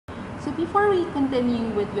So before we continue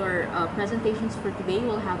with your presentations for today,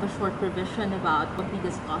 we'll have a short revision about what we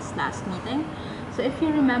discussed last meeting. So if you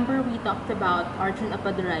remember, we talked about Arjun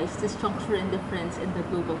Appadurai's Disjuncture and Difference in the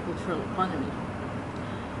Global Cultural Economy.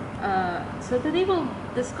 So today we'll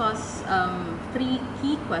discuss three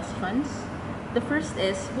key questions. The first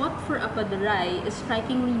is, what for Appadurai is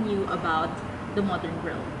strikingly new about the modern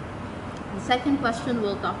world? The second question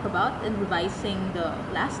we'll talk about in revising the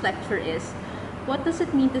last lecture is, what does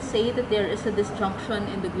it mean to say that there is a disjunction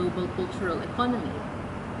in the global cultural economy?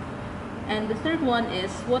 And the third one is,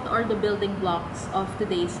 what are the building blocks of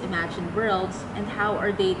today's imagined worlds and how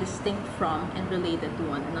are they distinct from and related to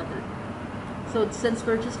one another? So since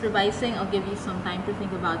we're just revising, I'll give you some time to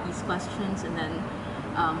think about these questions and then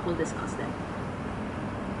we'll discuss them.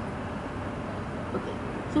 Okay,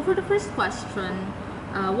 so for the first question,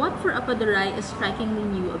 what for Appadurai is strikingly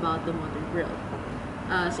new about the modern world?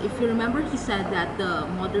 So if you remember, he said that the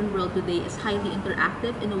modern world today is highly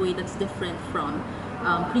interactive in a way that's different from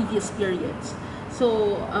previous periods.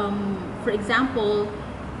 So, for example,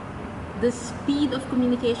 the speed of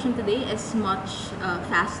communication today is much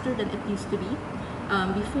faster than it used to be.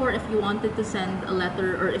 Before, if you wanted to send a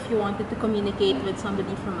letter or if you wanted to communicate with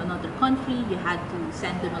somebody from another country, you had to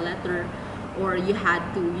send them a letter, or you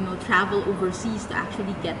had to, travel overseas to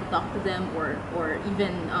actually get to talk to them, or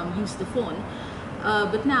even use the phone.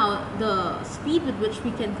 But now, the speed with which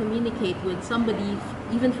we can communicate with somebody,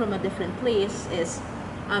 even from a different place, is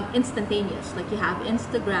instantaneous. Like you have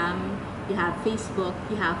Instagram, you have Facebook,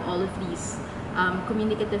 you have all of these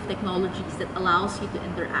communicative technologies that allows you to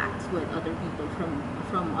interact with other people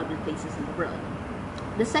from other places in the world.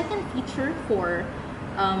 The second feature for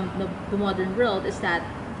the modern world is that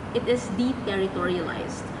it is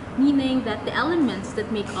deterritorialized, meaning that the elements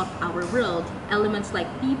that make up our world, elements like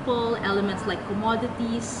people, elements like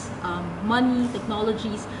commodities, money,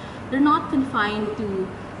 technologies, they're not confined to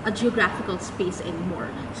a geographical space anymore.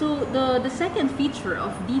 So the second feature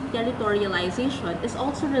of deterritorialization is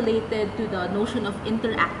also related to the notion of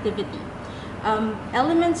interactivity.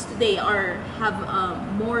 Elements today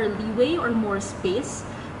have more leeway or more space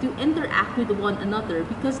to interact with one another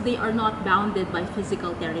because they are not bounded by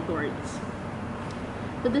physical territories.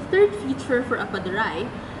 So the third feature for Appadurai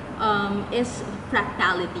is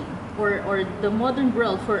fractality, or the modern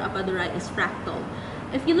world for Appadurai is fractal.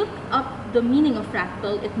 If you look up the meaning of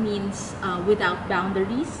fractal, it means without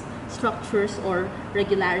boundaries, structures, or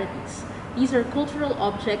regularities. These are cultural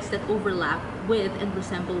objects that overlap with and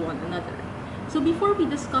resemble one another. So before we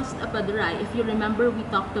discussed Appadurai, if you remember, we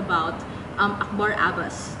talked about Akbar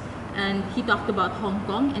Abbas, and he talked about Hong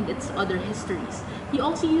Kong and its other histories. He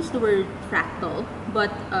also used the word fractal, but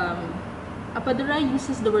Appadurai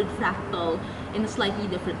uses the word fractal in a slightly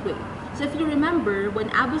different way. So if you remember, when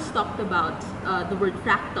Abbas talked about the word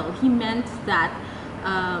fractal, he meant that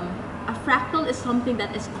a fractal is something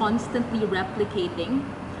that is constantly replicating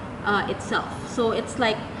itself. So it's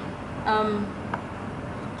like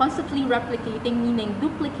constantly replicating, meaning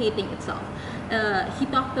duplicating itself. He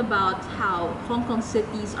talked about how Hong Kong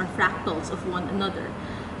cities are fractals of one another.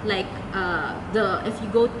 Like if you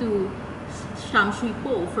go to Sham Shui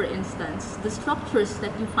Po, for instance, the structures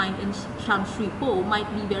that you find in Sham Shui Po might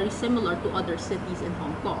be very similar to other cities in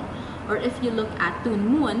Hong Kong. Or if you look at Tuen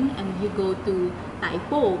Mun and you go to Tai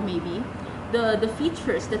Po, maybe, the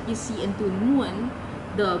features that you see in Tuen Mun,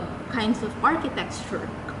 the kinds of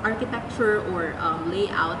architecture or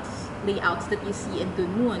layouts that you see in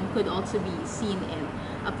Tuen Mun could also be seen in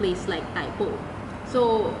a place like Tai Po.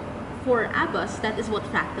 So for Abbas, that is what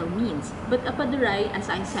fractal means. But Appadurai, as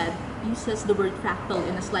I said, uses the word fractal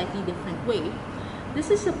in a slightly different way. This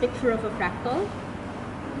is a picture of a fractal.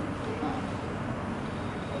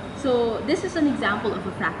 So this is an example of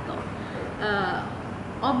a fractal.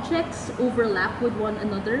 Objects overlap with one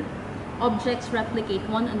another. Objects replicate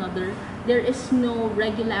one another. There is no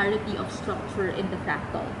regularity of structure in the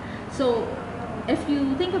fractal. So if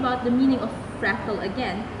you think about the meaning of fractal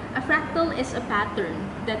again, a fractal is a pattern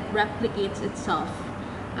that replicates itself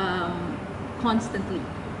constantly.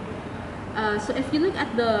 So if you look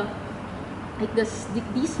at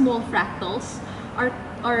these small fractals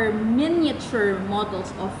are miniature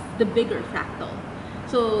models of the bigger fractal.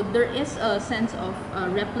 So there is a sense of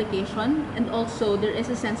replication, and also there is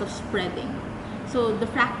a sense of spreading. So the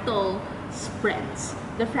fractal spreads.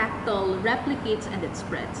 The fractal replicates and it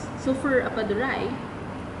spreads. So for Appadurai,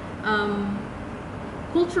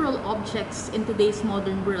 cultural objects in today's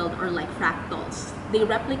modern world are like fractals. They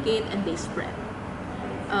replicate and they spread.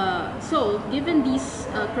 So given these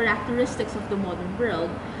characteristics of the modern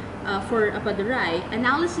world, for Appadurai,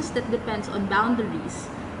 analysis that depends on boundaries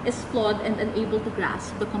is flawed and unable to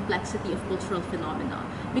grasp the complexity of cultural phenomena.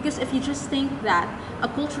 Because if you just think that a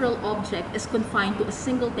cultural object is confined to a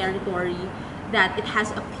single territory, that it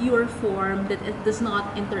has a pure form, that it does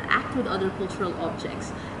not interact with other cultural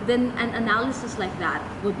objects, then an analysis like that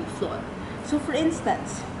would be flawed. So for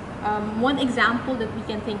instance, one example that we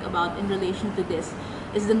can think about in relation to this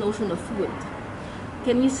is the notion of food.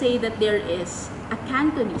 Can you say that there is a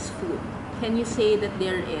Cantonese food? Can you say that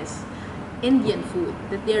there is Indian food,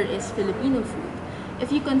 that there is Filipino food?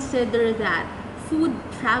 If you consider that food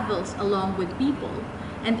travels along with people,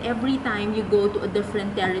 and every time you go to a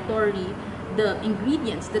different territory, the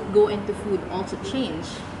ingredients that go into food also change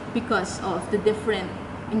because of the different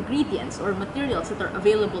ingredients or materials that are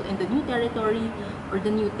available in the new territory or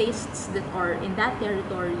the new tastes that are in that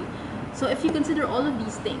territory. So if you consider all of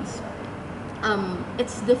these things,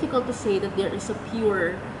 it's difficult to say that there is a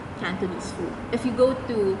pure Cantonese food. If you go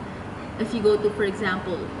to, for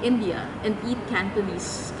example, India and eat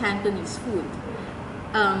Cantonese food,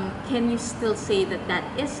 can you still say that that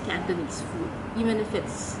is Cantonese food, even if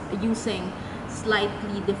it's using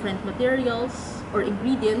slightly different materials or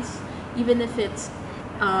ingredients, even if it's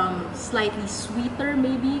slightly sweeter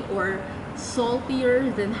maybe or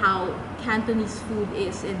saltier than how Cantonese food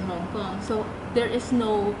is in Hong Kong? So there is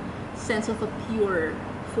no sense of a pure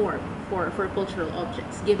form for cultural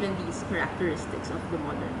objects given these characteristics of the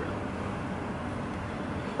modern world.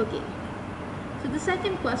 Okay. So the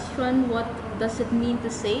second question, what does it mean to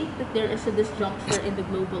say that there is a disjuncture in the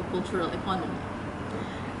global cultural economy?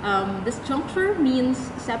 Disjuncture means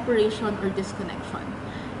separation or disconnection.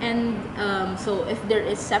 And so if there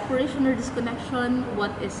is separation or disconnection,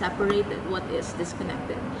 what is separated, what is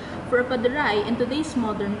disconnected? For Appadurai, in today's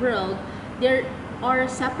modern world, there are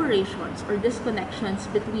separations or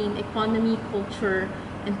disconnections between economy, culture,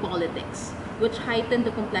 and politics, which heighten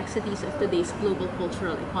the complexities of today's global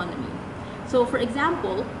cultural economy. So for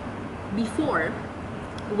example, before,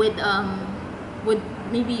 with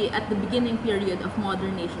maybe at the beginning period of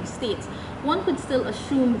modern nation states, one could still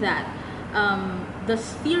assume that the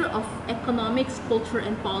sphere of economics, culture,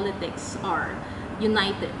 and politics are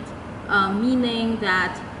united, meaning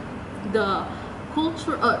that the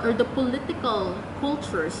culture or the political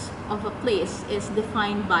cultures of a place is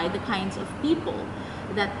defined by the kinds of people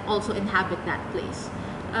that also inhabit that place.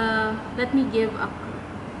 Let me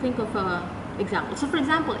think of a example. So for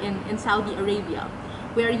example, in Saudi Arabia,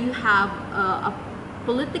 where you have a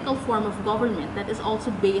political form of government that is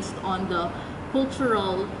also based on the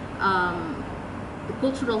cultural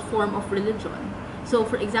form of religion. So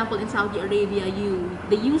for example, in Saudi Arabia,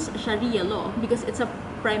 they use Sharia law because it's a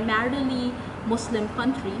primarily Muslim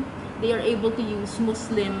country. They are able to use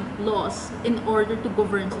Muslim laws in order to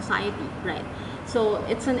govern society, right? So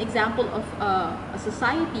it's an example of a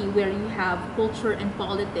society where you have culture and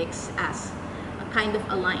politics as a kind of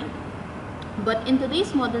aligned. But in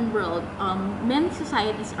today's modern world, many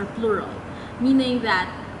societies are plural, meaning that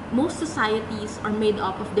most societies are made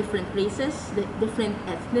up of different races, different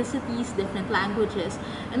ethnicities, different languages,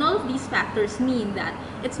 and all of these factors mean that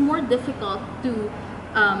it's more difficult to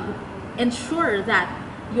ensure that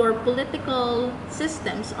your political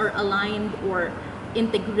systems are aligned or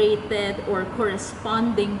integrated or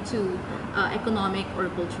corresponding to economic or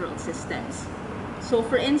cultural systems. So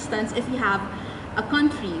for instance, if you have a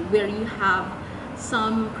country where you have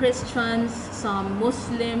some Christians, some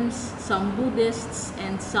Muslims, some Buddhists,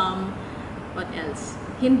 and some, what else?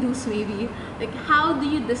 Hindus maybe. Like, how do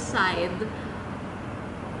you decide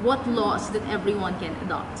what laws that everyone can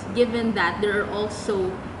adopt, given that there are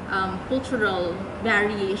also cultural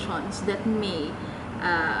variations that may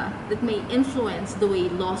influence the way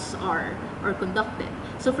laws are conducted?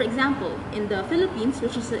 So for example, in the Philippines,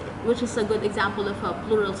 which is a good example of a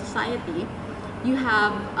plural society, you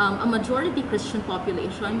have a majority Christian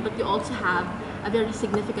population, but you also have a very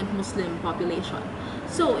significant Muslim population.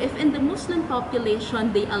 So if in the Muslim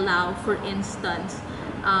population they allow, for instance,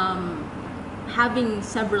 having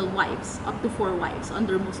several wives, up to 4 wives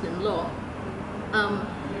under Muslim law,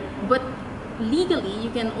 but legally you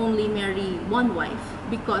can only marry 1 wife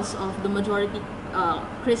because of the majority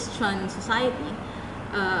Christian society.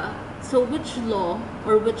 So which law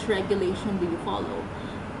or which regulation do you follow?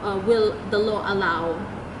 Will the law allow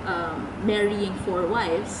marrying 4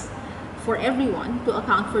 wives for everyone to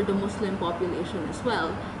account for the Muslim population as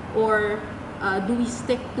well? Or do we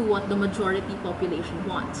stick to what the majority population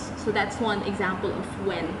wants? So that's one example of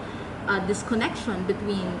when this connection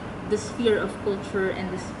between the sphere of culture and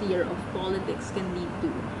the sphere of politics can lead to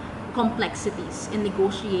complexities in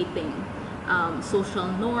negotiating social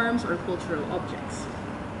norms or cultural objects.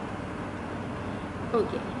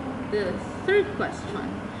 Okay. The third question,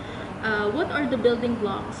 what are the building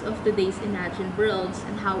blocks of today's imagined worlds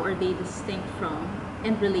and how are they distinct from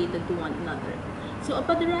and related to one another? So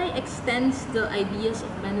Appadurai extends the ideas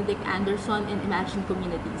of Benedict Anderson in imagined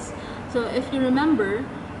communities. So if you remember,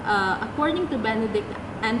 according to Benedict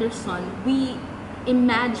Anderson, we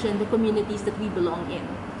imagine the communities that we belong in.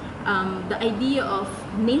 The idea of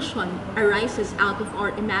nation arises out of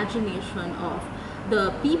our imagination of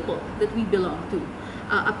the people that we belong to.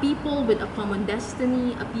 A people with a common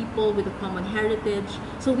destiny, a people with a common heritage.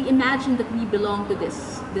 So we imagine that we belong to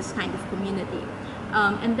this kind of community.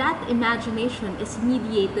 And that imagination is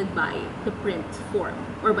mediated by the print form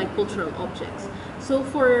or by cultural objects. So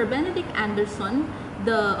for Benedict Anderson,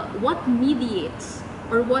 what mediates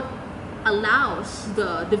or what allows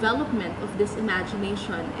the development of this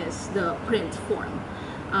imagination is the print form,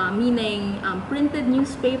 meaning printed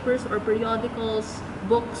newspapers or periodicals,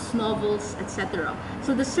 books, novels, etc.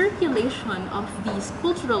 So the circulation of these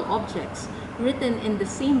cultural objects written in the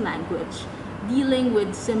same language, dealing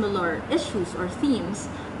with similar issues or themes,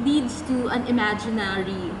 leads to an imagination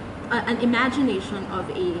of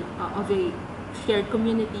a shared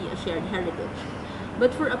community, a shared heritage.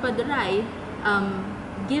 But for Appadurai,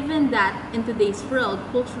 given that in today's world,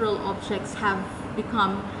 cultural objects have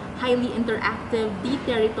become highly interactive,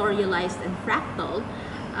 deterritorialized, and fractal,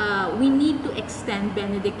 we need to extend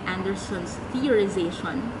Benedict Anderson's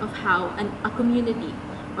theorization of how a community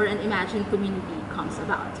or an imagined community comes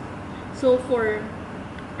about. So for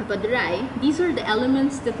Appadurai, these are the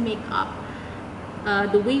elements that make up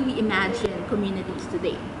the way we imagine communities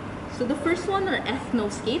today. So the first one are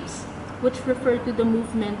ethnoscapes, which refer to the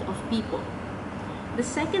movement of people. The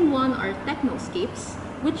second one are technoscapes,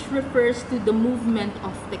 which refers to the movement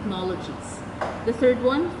of technologies. The third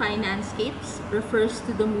one, financescapes, refers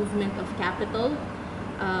to the movement of capital.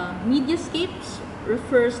 Mediascapes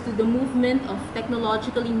refers to the movement of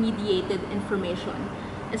technologically mediated information,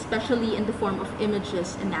 especially in the form of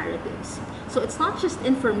images and narratives. So it's not just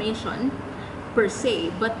information per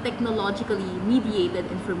se, but technologically mediated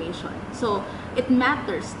information. So it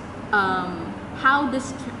matters how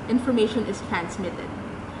this information is transmitted.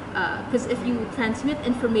 Because if you transmit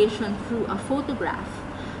information through a photograph,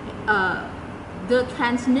 the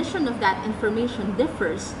transmission of that information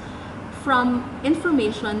differs from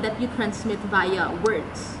information that you transmit via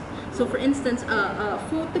words. So for instance, a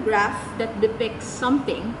photograph that depicts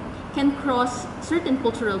something can cross certain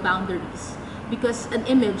cultural boundaries because an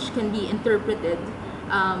image can be interpreted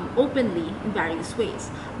openly in various ways.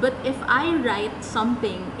 But if I write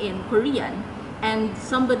something in Korean and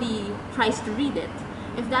somebody tries to read it,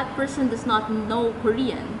 if that person does not know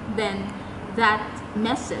Korean, then that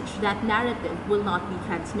message, that narrative will not be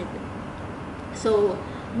transmitted. So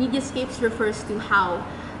mediascapes refers to how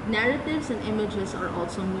narratives and images are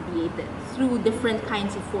also mediated through different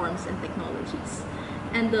kinds of forms and technologies.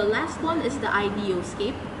 And the last one is the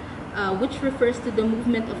ideoscape, which refers to the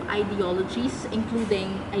movement of ideologies,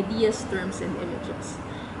 including ideas, terms, and images.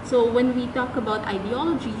 So when we talk about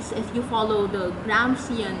ideologies, if you follow the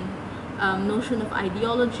Gramscian notion of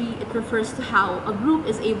ideology, it refers to how a group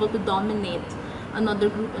is able to dominate another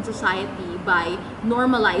group in society by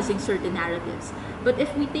normalizing certain narratives. But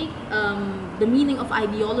if we take the meaning of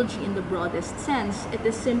ideology in the broadest sense, it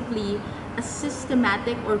is simply a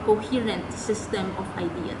systematic or coherent system of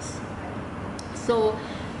ideas. So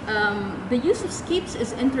the use of scapes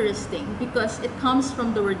is interesting because it comes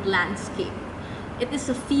from the word landscape. It is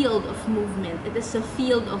a field of movement. It is a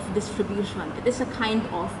field of distribution. It is a kind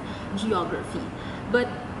of geography. But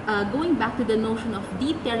going back to the notion of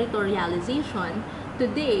deterritorialization,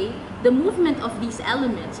 today, the movement of these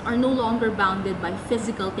elements are no longer bounded by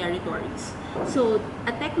physical territories. So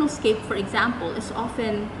a technoscape, for example, is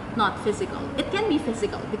often not physical. It can be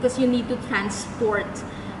physical because you need to transport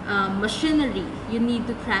machinery, you need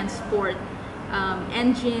to transport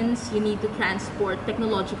engines, you need to transport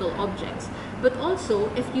technological objects. But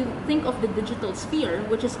also, if you think of the digital sphere,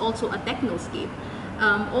 which is also a technoscape,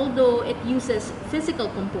 although it uses physical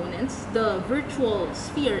components, the virtual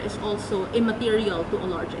sphere is also immaterial to a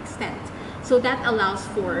large extent. So that allows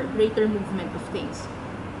for greater movement of things.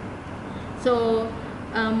 So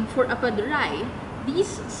for Appadurai,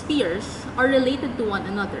 these spheres are related to one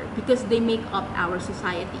another because they make up our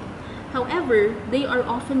society. However, they are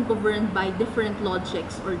often governed by different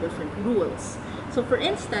logics or different rules. So for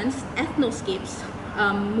instance, ethnoscapes,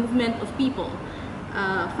 movement of people,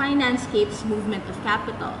 financescapes, movement of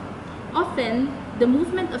capital. Often, the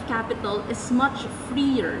movement of capital is much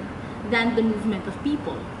freer than the movement of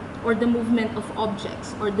people, or the movement of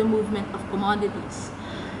objects, or the movement of commodities.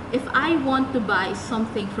 If I want to buy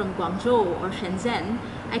something from Guangzhou or Shenzhen,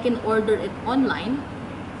 I can order it online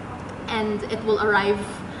and it will arrive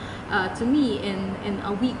to me in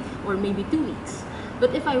a week or maybe 2 weeks.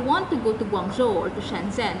 But if I want to go to Guangzhou or to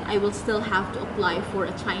Shenzhen, I will still have to apply for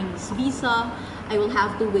a Chinese visa. I will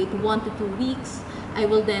have to wait 1 to 2 weeks. I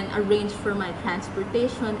will then arrange for my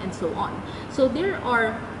transportation and so on. So there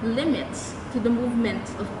are limits to the movement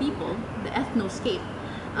of people, the ethnoscape,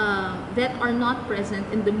 that are not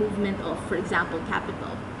present in the movement of, for example,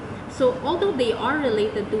 capital. So although they are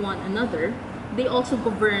related to one another, they also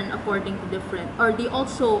govern according to different, or they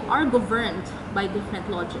also are governed by different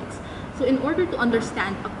logics. So in order to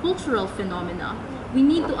understand a cultural phenomena, we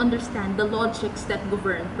need to understand the logics that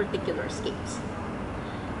govern particular scapes.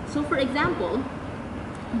 So for example,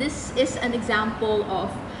 this is an example of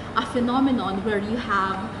a phenomenon where you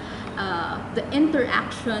have the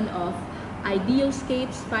interaction of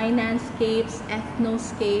ideoscapes, financescapes,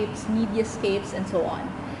 ethnoscapes, mediascapes, and so on.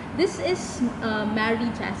 This is Mary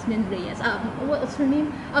Jasmine Reyes. What's her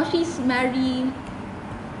name? Oh, she's Mary.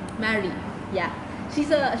 Yeah. She's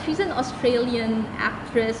an Australian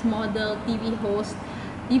actress, model, TV host,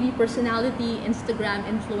 TV personality, Instagram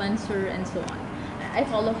influencer, and so on. I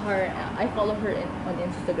follow her. On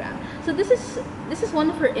Instagram. So this is one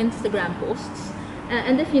of her Instagram posts,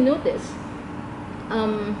 and if you notice,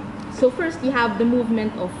 so first you have the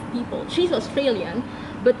movement of people. She's Australian,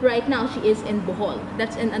 but right now she is in Bohol.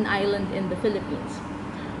 That's in an island in the Philippines.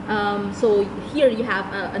 So here you have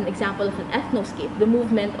an example of an ethnoscape, the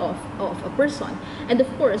movement of a person. And of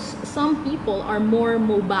course, some people are more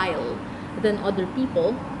mobile than other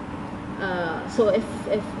people. So if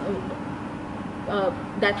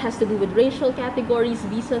that has to do with racial categories,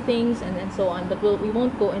 visa things, and so on, but we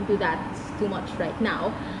won't go into that too much right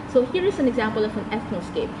now. So here is an example of an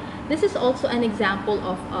ethnoscape. This is also an example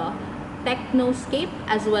of a technoscape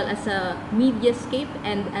as well as a mediascape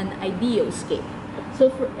and an ideoscape.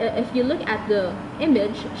 So if you look at the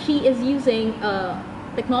image, she is using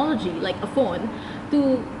technology like a phone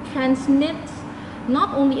to transmit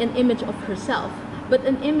not only an image of herself, but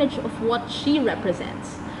an image of what she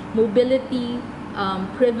represents: mobility,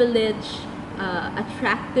 privilege,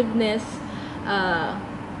 attractiveness.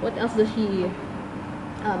 What else does she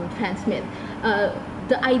transmit?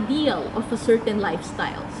 The ideal of a certain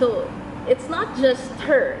lifestyle. So it's not just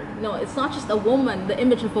her, no, it's not just a woman, the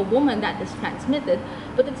image of a woman that is transmitted,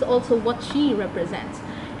 but it's also what she represents.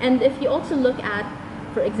 And if you also look at,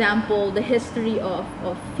 for example, the history of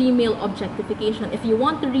female objectification, if you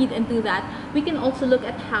want to read into that, we can also look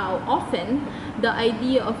at how often the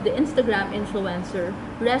idea of the Instagram influencer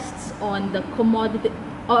rests on the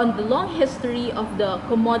long history of the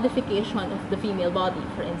commodification of the female body,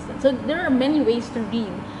 for instance. So there are many ways to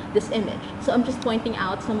read this image. So I'm just pointing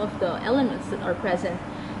out some of the elements that are present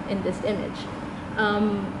in this image.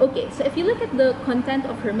 Okay, so if you look at the content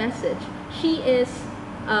of her message, she is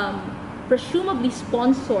presumably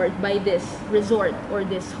sponsored by this resort or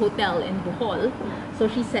this hotel in Bohol. So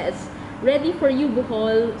she says, "Ready for you,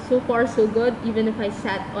 Bohol, so far so good, even if I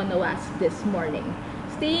sat on a wasp this morning.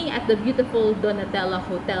 Staying at the beautiful Donatella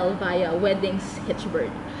Hotel via Weddings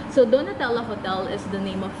Hitchbird." So Donatella Hotel is the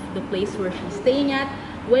name of the place where she's staying at.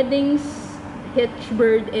 Weddings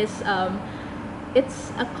Hitchbird is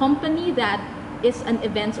it's a company that is an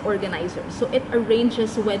events organizer. So it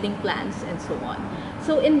arranges wedding plans and so on.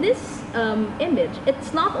 So in this image,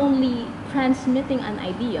 it's not only transmitting an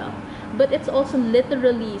idea, but it's also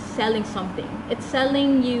literally selling something. It's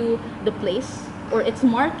selling you the place, or it's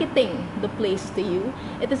marketing the place to you.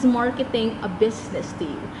 It is marketing a business to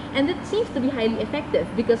you. And it seems to be highly effective,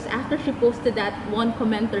 because after she posted that, one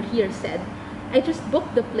commenter here said, "I just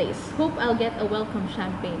booked the place. Hope I'll get a welcome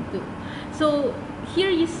champagne too." So here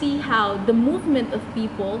you see how the movement of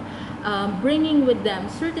people bringing with them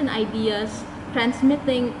certain ideas,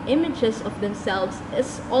 transmitting images of themselves,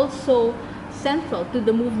 is also central to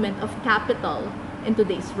the movement of capital in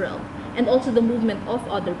today's world, and also the movement of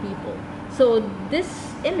other people. So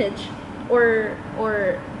this image, or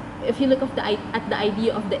if you look at the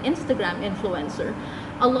idea of the Instagram influencer,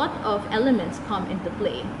 a lot of elements come into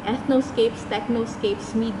play: ethnoscapes,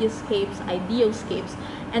 technoscapes, mediascapes, ideoscapes.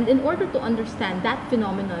 And in order to understand that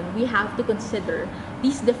phenomenon, we have to consider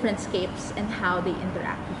these different scapes and how they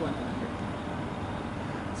interact with one another.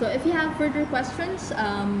 So if you have further questions,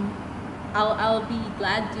 I'll be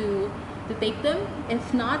glad to take them.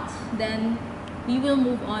 If not, then we will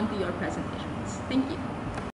move on to your presentations. Thank you.